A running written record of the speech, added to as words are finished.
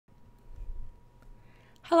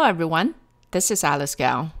Hello everyone, this is Alice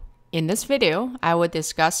Gao. In this video, I will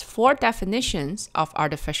discuss 4 definitions of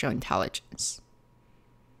artificial intelligence.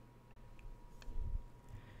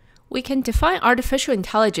 We can define artificial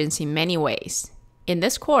intelligence in many ways. In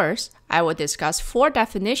this course, I will discuss 4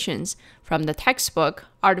 definitions from the textbook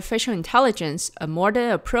Artificial Intelligence: A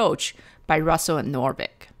Modern Approach by Russell and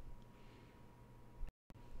Norvig.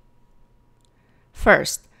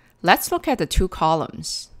 First, let's look at the 2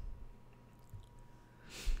 columns.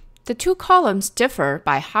 The 2 columns differ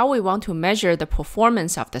by how we want to measure the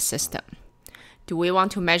performance of the system. Do we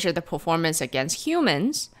want to measure the performance against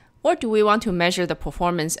humans, or do we want to measure the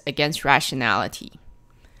performance against rationality?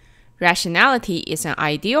 Rationality is an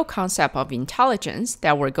ideal concept of intelligence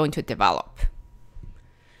that we're going to develop.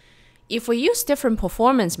 If we use different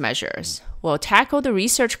performance measures, we'll tackle the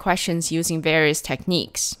research questions using various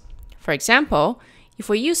techniques. For example, if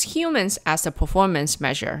we use humans as a performance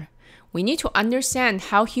measure, we need to understand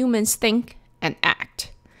how humans think and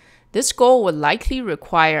act. This goal would likely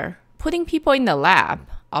require putting people in the lab,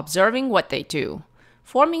 observing what they do,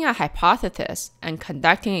 forming a hypothesis, and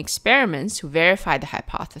conducting experiments to verify the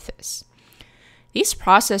hypothesis. These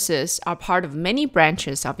processes are part of many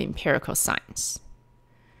branches of empirical science.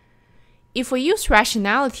 If we use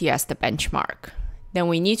rationality as the benchmark, then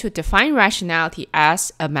we need to define rationality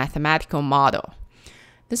as a mathematical model.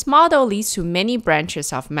 This model leads to many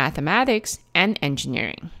branches of mathematics and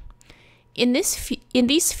engineering. In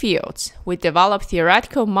these fields, we develop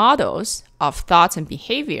theoretical models of thoughts and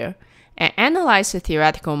behavior and analyze the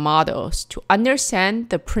theoretical models to understand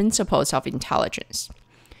the principles of intelligence.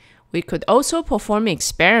 We could also perform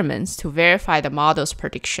experiments to verify the model's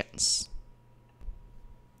predictions.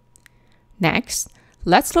 Next,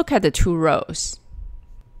 let's look at the 2 rows.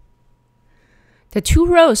 The 2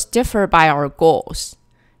 rows differ by our goals.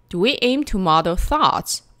 Do we aim to model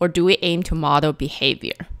thoughts, or do we aim to model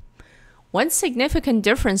behavior? One significant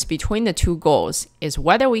difference between the 2 goals is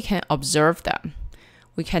whether we can observe them.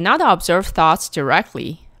 We cannot observe thoughts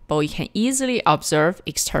directly, but we can easily observe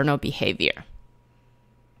external behavior.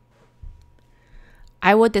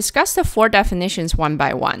 I will discuss the 4 definitions one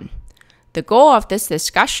by one. The goal of this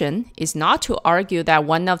discussion is not to argue that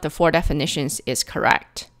one of the 4 definitions is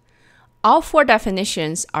correct. All 4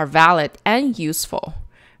 definitions are valid and useful.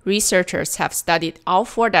 Researchers have studied all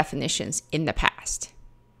 4 definitions in the past.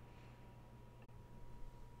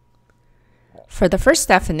 For the first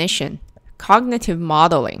definition, cognitive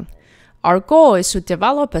modeling, our goal is to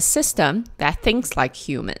develop a system that thinks like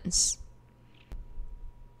humans.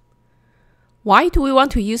 Why do we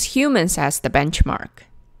want to use humans as the benchmark?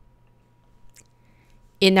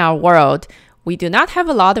 In our world, we do not have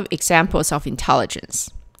a lot of examples of intelligence.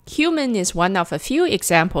 Human is one of a few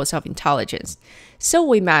examples of intelligence, so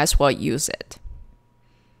we might as well use it.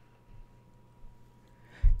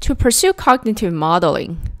 To pursue cognitive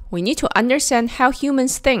modeling, we need to understand how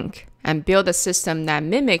humans think and build a system that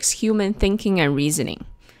mimics human thinking and reasoning.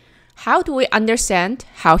 How do we understand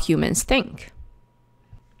how humans think?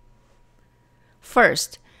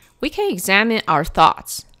 First, we can examine our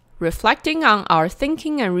thoughts, reflecting on our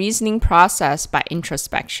thinking and reasoning process by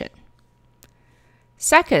introspection.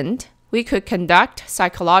 Second, we could conduct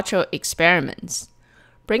psychological experiments,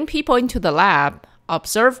 bring people into the lab,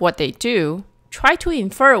 observe what they do, try to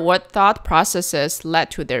infer what thought processes led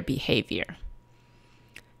to their behavior.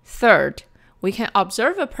 Third, we can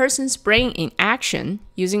observe a person's brain in action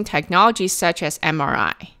using technologies such as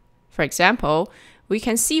MRI. For example, we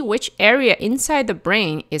can see which area inside the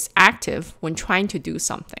brain is active when trying to do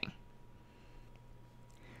something.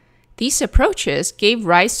 These approaches gave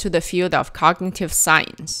rise to the field of cognitive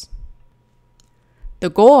science. The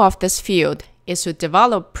goal of this field is to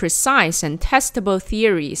develop precise and testable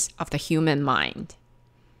theories of the human mind.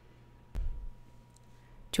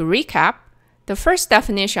 To recap, the first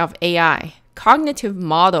definition of AI, cognitive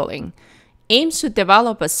modeling, aims to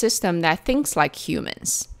develop a system that thinks like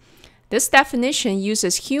humans. This definition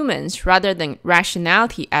uses humans rather than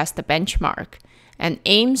rationality as the benchmark, and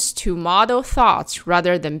aims to model thoughts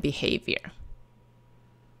rather than behavior.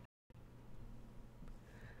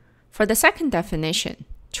 For the second definition,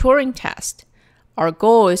 Turing test, our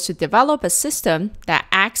goal is to develop a system that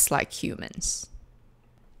acts like humans.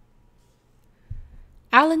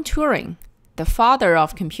 Alan Turing, the father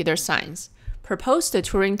of computer science, proposed the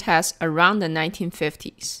Turing test around the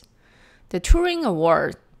 1950s. The Turing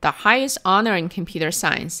Award, the highest honor in computer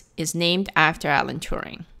science, is named after Alan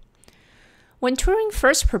Turing. When Turing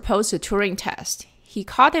first proposed the Turing test, he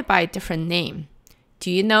called it by a different name.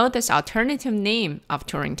 Do you know this alternative name of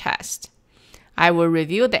Turing test? I will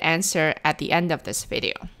reveal the answer at the end of this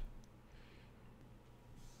video.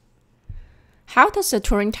 How does the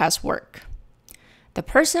Turing test work? The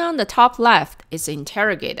person on the top left is the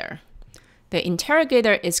interrogator. The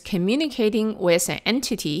interrogator is communicating with an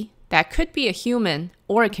entity that could be a human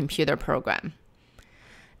or a computer program.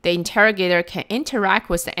 The interrogator can interact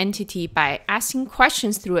with the entity by asking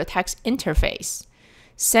questions through a text interface,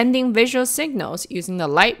 sending visual signals using the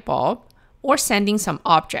light bulb, or sending some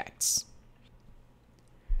objects.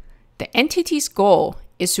 The entity's goal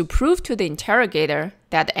is to prove to the interrogator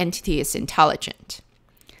that the entity is intelligent.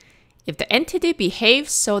 If the entity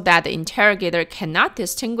behaves so that the interrogator cannot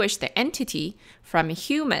distinguish the entity from a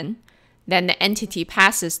human, then the entity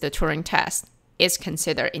passes the Turing test, is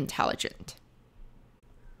considered intelligent.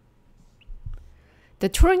 The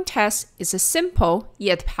Turing test is a simple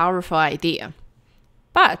yet powerful idea.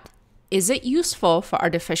 But is it useful for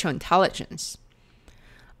artificial intelligence?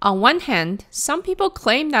 On one hand, some people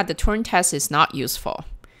claim that the Turing test is not useful.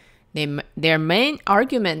 Their main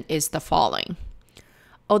argument is the following.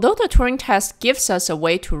 Although the Turing test gives us a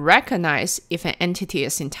way to recognize if an entity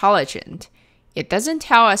is intelligent, it doesn't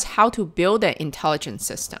tell us how to build an intelligent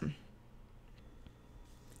system.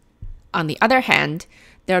 On the other hand,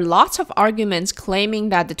 there are lots of arguments claiming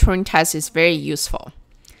that the Turing test is very useful.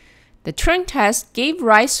 The Turing test gave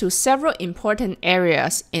rise to several important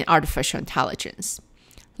areas in artificial intelligence.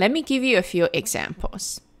 Let me give you a few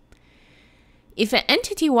examples. If an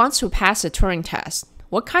entity wants to pass a Turing test,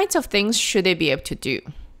 what kinds of things should it be able to do?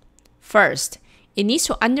 First, it needs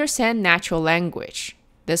to understand natural language.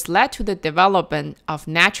 This led to the development of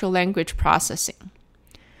natural language processing.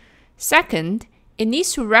 Second, it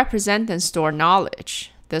needs to represent and store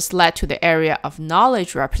knowledge. This led to the area of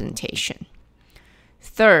knowledge representation.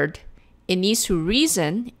 Third, it needs to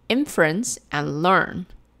reason, inference, and learn.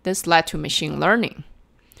 This led to machine learning.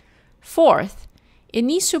 Fourth, it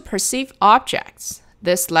needs to perceive objects.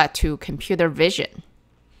 This led to computer vision.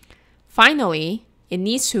 Finally, it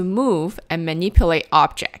needs to move and manipulate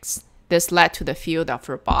objects. This led to the field of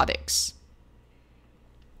robotics.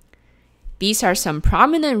 These are some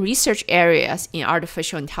prominent research areas in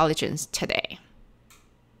artificial intelligence today.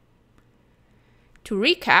 To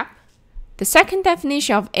recap, the second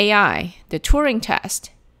definition of AI, the Turing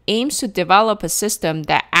test, aims to develop a system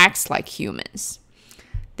that acts like humans.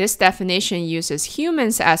 This definition uses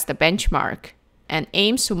humans as the benchmark and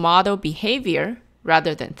aims to model behavior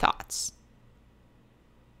rather than thoughts.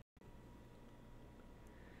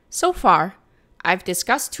 So far, I've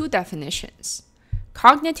discussed two definitions: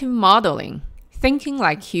 cognitive modeling, thinking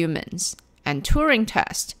like humans, and Turing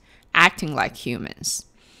test, acting like humans.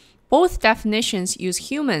 Both definitions use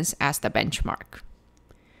humans as the benchmark.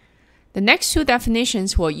 The next two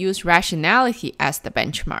definitions will use rationality as the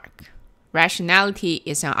benchmark. Rationality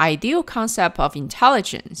is an ideal concept of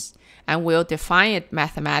intelligence and will define it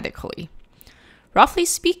mathematically. Roughly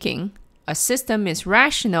speaking, a system is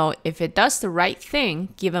rational if it does the right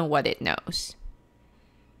thing given what it knows.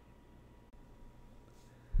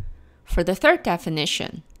 For the third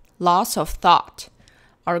definition, laws of thought,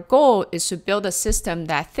 our goal is to build a system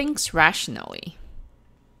that thinks rationally.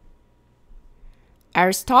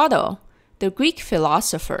 Aristotle, the Greek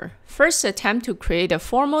philosopher, first attempted to create a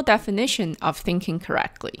formal definition of thinking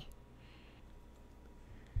correctly.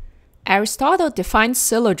 Aristotle defined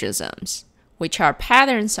syllogisms, which are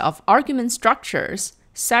patterns of argument structures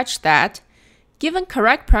such that, given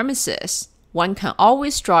correct premises, one can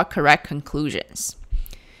always draw correct conclusions.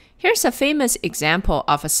 Here's a famous example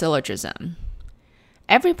of a syllogism.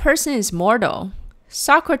 Every person is mortal.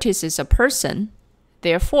 Socrates is a person.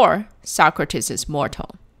 Therefore, Socrates is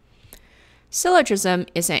mortal. Syllogism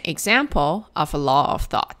is an example of a law of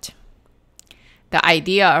thought. The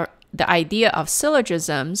idea of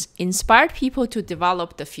syllogisms inspired people to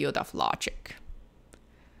develop the field of logic.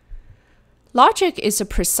 Logic is a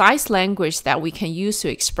precise language that we can use to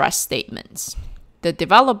express statements. The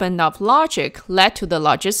development of logic led to the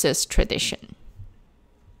logicist tradition.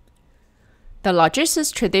 The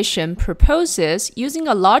logicist tradition proposes using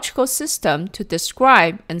a logical system to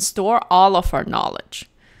describe and store all of our knowledge,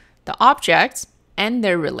 the objects, and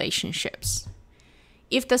their relationships.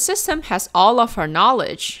 If the system has all of our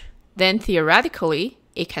knowledge, then theoretically,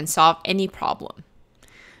 it can solve any problem.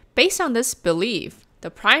 Based on this belief,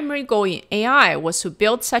 the primary goal in AI was to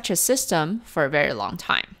build such a system for a very long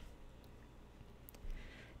time.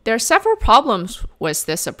 There are several problems with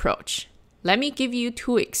this approach. Let me give you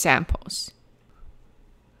two examples.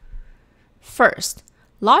 First,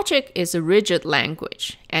 logic is a rigid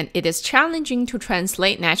language, and it is challenging to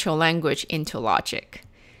translate natural language into logic.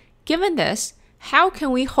 Given this, how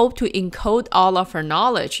can we hope to encode all of our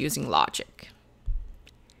knowledge using logic?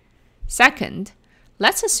 Second,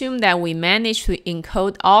 Let's assume that we manage to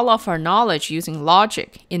encode all of our knowledge using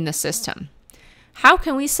logic in the system. How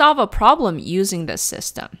can we solve a problem using this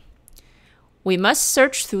system? We must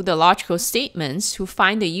search through the logical statements to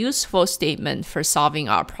find a useful statement for solving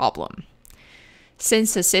our problem.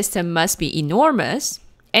 Since the system must be enormous,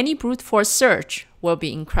 any brute force search will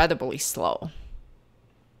be incredibly slow.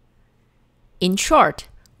 In short,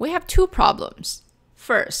 we have two problems.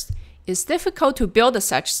 First, it's difficult to build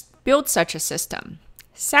such a system.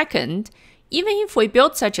 Second, even if we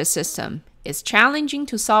build such a system, it's challenging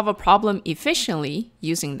to solve a problem efficiently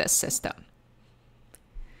using this system.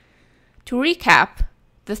 To recap,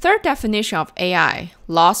 the third definition of AI,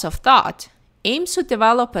 loss of thought, aims to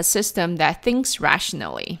develop a system that thinks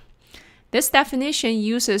rationally. This definition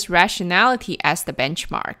uses rationality as the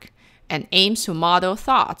benchmark and aims to model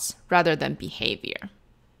thoughts rather than behavior.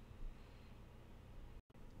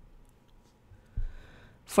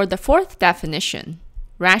 For the fourth definition,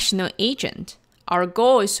 rational agent, our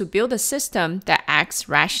goal is to build a system that acts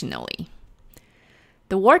rationally.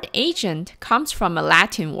 The word agent comes from a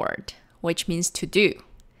Latin word, which means to do.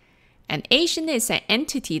 An agent is an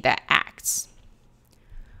entity that acts.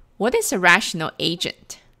 What is a rational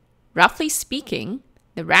agent? Roughly speaking,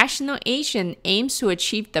 the rational agent aims to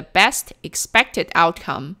achieve the best expected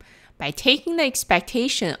outcome by taking the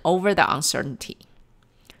expectation over the uncertainty.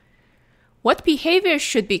 What behaviors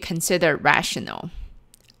should be considered rational?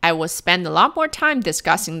 I will spend a lot more time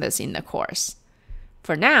discussing this in the course.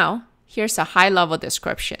 For now, here's a high-level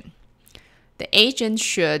description. The agent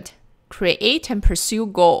should create and pursue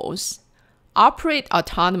goals, operate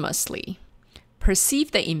autonomously,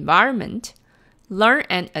 perceive the environment, learn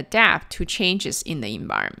and adapt to changes in the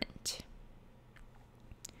environment.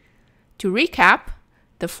 To recap,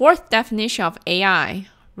 the fourth definition of AI,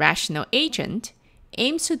 rational agent,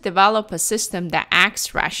 aims to develop a system that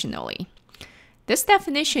acts rationally. This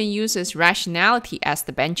definition uses rationality as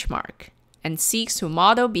the benchmark and seeks to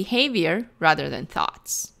model behavior rather than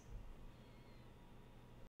thoughts.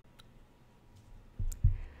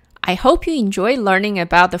 I hope you enjoyed learning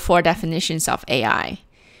about the four definitions of AI.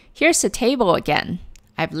 Here's the table again.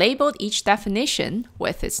 I've labeled each definition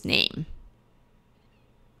with its name.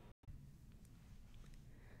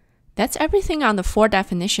 That's everything on the four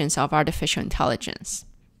definitions of artificial intelligence.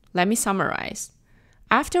 Let me summarize.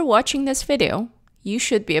 After watching this video, you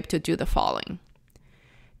should be able to do the following.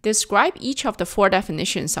 Describe each of the four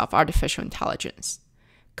definitions of artificial intelligence.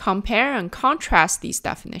 Compare and contrast these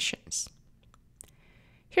definitions.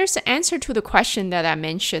 Here's the answer to the question that I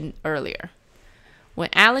mentioned earlier. When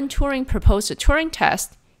Alan Turing proposed the Turing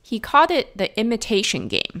test, he called it the imitation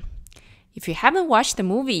game. If you haven't watched the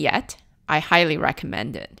movie yet, I highly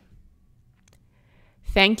recommend it.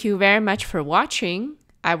 Thank you very much for watching.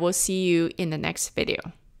 I will see you in the next video.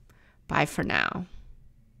 Bye for now.